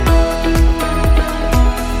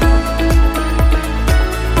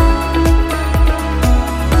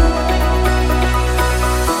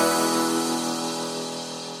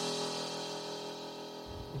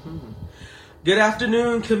Good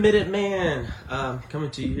afternoon, committed man. Coming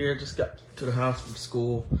to you here. Just got to the house from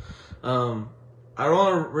school. I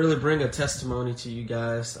want to really bring a testimony to you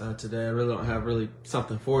guys today. I really don't have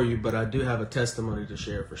something for you, but I do have a testimony to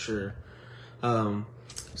share for sure.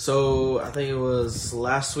 So I think it was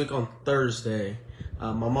last week on Thursday.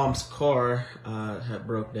 My mom's car had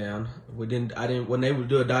broke down. When they would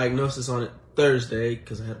do a diagnosis on it Thursday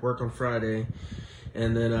because I had work on Friday.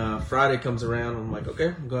 And then Friday comes around, and I'm like,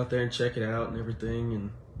 okay, I'll go out there and check it out and everything.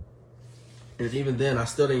 And even then, I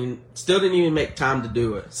still didn't even make time to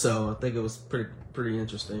do it. So I think it was pretty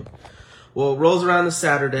interesting. Well, it rolls around to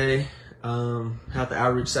Saturday, have the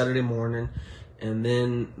outreach Saturday morning, and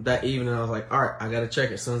then that evening I was like, all right, I gotta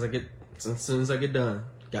check it as soon as I get done.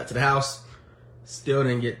 Got to the house, still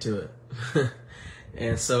didn't get to it.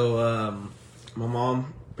 And so my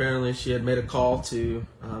mom, apparently she had made a call to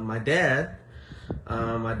my dad.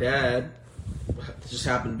 My dad just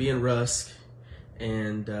happened to be in Rusk,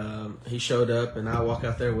 and he showed up, and I walk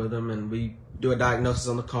out there with him, and we do a diagnosis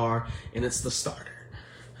on the car, and it's the starter.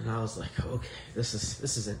 And I was like, okay, this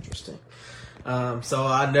is interesting. So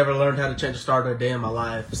I never learned how to change a starter a day in my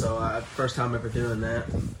life, so first time ever doing that.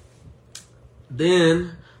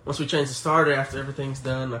 Then once we change the starter, after everything's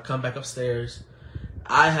done, I come back upstairs.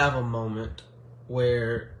 I have a moment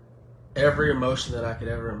where every emotion that I could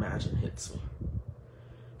ever imagine hits me.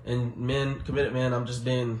 And committed man, I'm just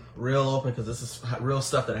being real open because this is real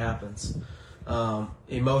stuff that happens.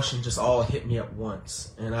 Emotion just all hit me at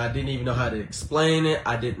once, and I didn't even know how to explain it.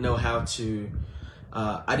 I didn't know how to.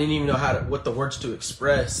 I didn't even know what the words to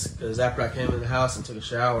express, because after I came in the house and took a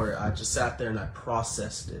shower, I just sat there and I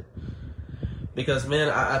processed it. Because man,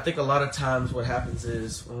 I think a lot of times what happens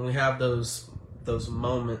is when we have those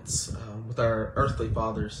moments with our earthly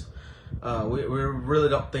fathers. We really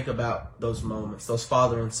don't think about those moments, those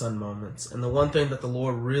father and son moments. And the one thing that the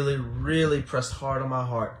Lord really, really pressed hard on my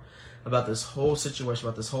heart about this whole situation,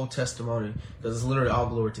 about this whole testimony, because it's literally all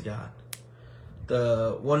glory to God.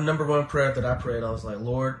 The number one prayer that I prayed, I was like,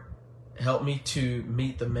 Lord, help me to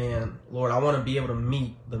meet the man. Lord, I want to be able to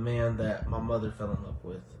meet the man that my mother fell in love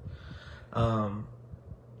with.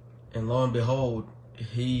 And lo and behold,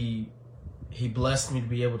 he blessed me to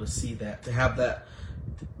be able to see that, to have that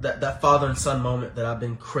father and son moment that I've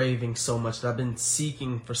been craving so much, that I've been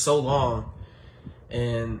seeking for so long.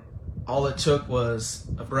 And all it took was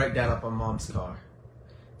a breakdown up on mom's car.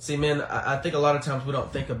 See, man, I think a lot of times we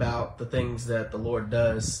don't think about the things that the Lord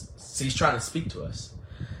does. See, he's trying to speak to us.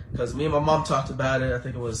 Because me and my mom talked about it, I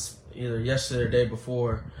think it was either yesterday or the day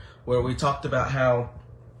before, where we talked about how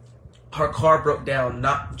her car broke down,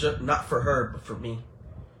 not for her, but for me.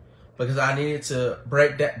 Because I needed to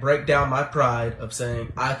break down my pride of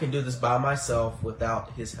saying, I can do this by myself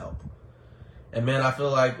without his help. And man, I feel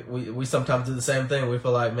like we sometimes do the same thing. We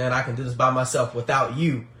feel like, man, I can do this by myself without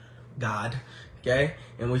you, God. Okay?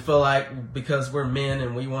 And we feel like because we're men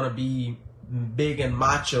and we want to be big and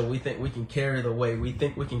macho, we think we can carry the weight. We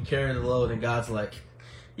think we can carry the load. And God's like,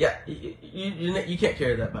 yeah, you can't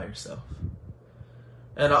carry that by yourself.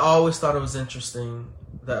 And I always thought it was interesting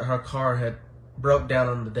that her car had broke down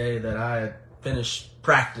on the day that I had finished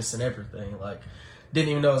practice and everything. Like, didn't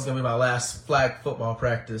even know it was going to be my last flag football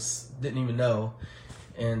practice. Didn't even know.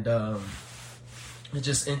 And it's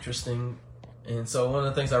just interesting. And so one of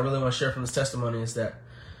the things I really want to share from this testimony is that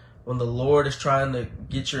when the Lord is trying to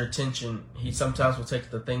get your attention, he sometimes will take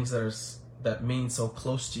the things that mean so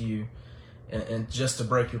close to you and just to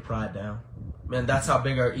break your pride down. Man, that's how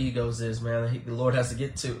big our egos is, man. The Lord has to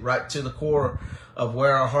get right to the core of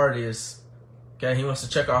where our heart is. Okay, he wants to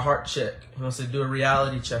check our heart check. He wants to do a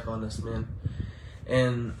reality check on this, man.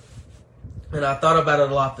 And I thought about it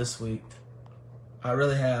a lot this week. I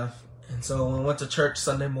really have. And so when I went to church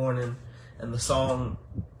Sunday morning, and the song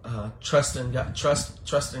 "Trust in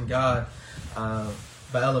God" by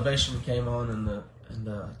Elevation came on, and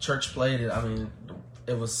the church played it. I mean,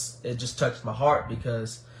 it just touched my heart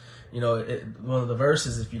because, you know, one of the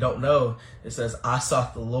verses, if you don't know, it says, "I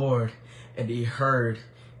sought the Lord, and He heard,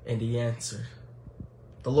 and He answered."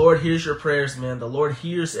 The Lord hears your prayers, man. The Lord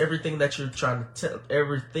hears everything that you're trying to tell,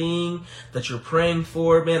 everything that you're praying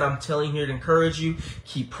for, man. I'm telling you here to encourage you.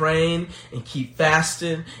 Keep praying and keep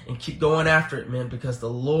fasting and keep going after it, man, because the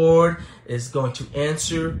Lord is going to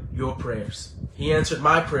answer your prayers. He answered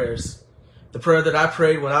my prayers. The prayer that I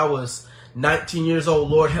prayed when I was 19 years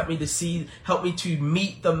old, Lord, help me to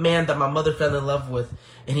meet the man that my mother fell in love with,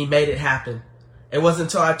 and He made it happen. It wasn't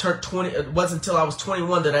until I turned 20. It wasn't until I was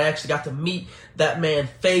 21 that I actually got to meet that man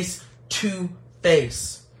face to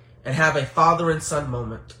face and have a father and son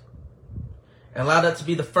moment, and allow that to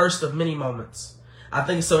be the first of many moments. I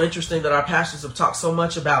think it's so interesting that our pastors have talked so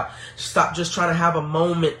much about stop just trying to have a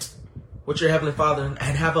moment with your Heavenly Father and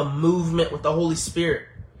have a movement with the Holy Spirit.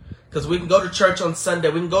 Because we can go to church on Sunday,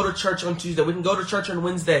 we can go to church on Tuesday, we can go to church on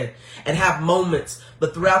Wednesday and have moments.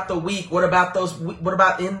 But throughout the week, what about those? What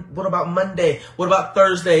about Monday? What about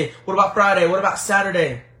Thursday? What about Friday? What about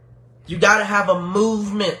Saturday? You got to have a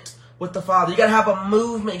movement with the Father. You got to have a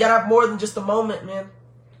movement. You got to have more than just a moment, man.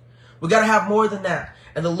 We got to have more than that.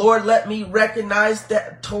 And the Lord let me recognize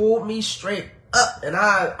that, told me straight up. And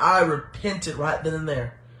I repented right then and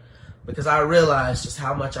there. Because I realized just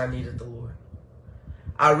how much I needed the Lord.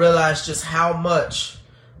 I realized just how much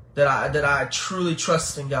that I truly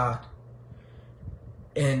trust in God.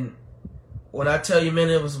 And when I tell you, man,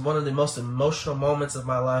 it was one of the most emotional moments of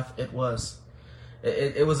my life. It was.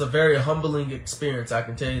 It was a very humbling experience, I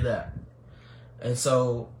can tell you that. And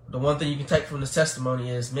so the one thing you can take from this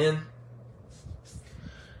testimony is, men,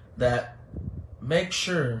 that make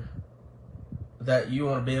sure that you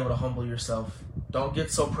want to be able to humble yourself. Don't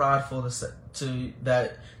get so prideful to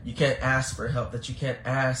that you can't ask for help, that you can't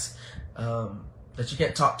ask, that you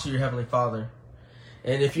can't talk to your Heavenly Father.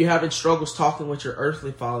 And if you're having struggles talking with your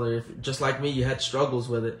earthly father, if just like me, you had struggles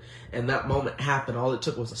with it, and that moment happened, all it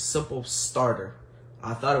took was a simple starter.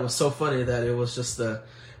 I thought it was so funny that it was just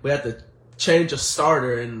we had to change a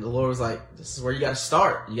starter, and the Lord was like, this is where you got to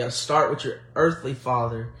start. You got to start with your earthly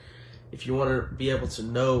father if you want to be able to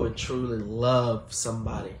know and truly love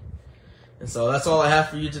somebody. And so that's all I have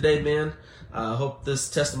for you today, man. I hope this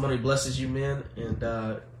testimony blesses you, man, and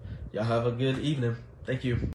y'all have a good evening. Thank you.